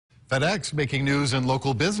FedEx making news in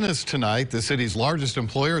local business tonight. The city's largest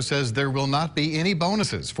employer says there will not be any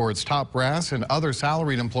bonuses for its top brass and other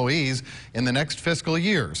salaried employees in the next fiscal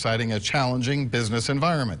year, citing a challenging business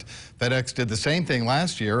environment. FedEx did the same thing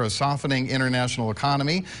last year, a softening international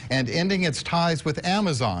economy and ending its ties with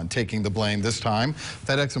Amazon, taking the blame this time.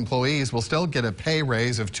 FedEx employees will still get a pay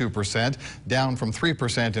raise of 2%, down from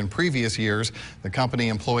 3% in previous years. The company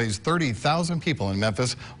employs 30,000 people in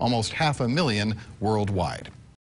Memphis, almost 500,000 worldwide.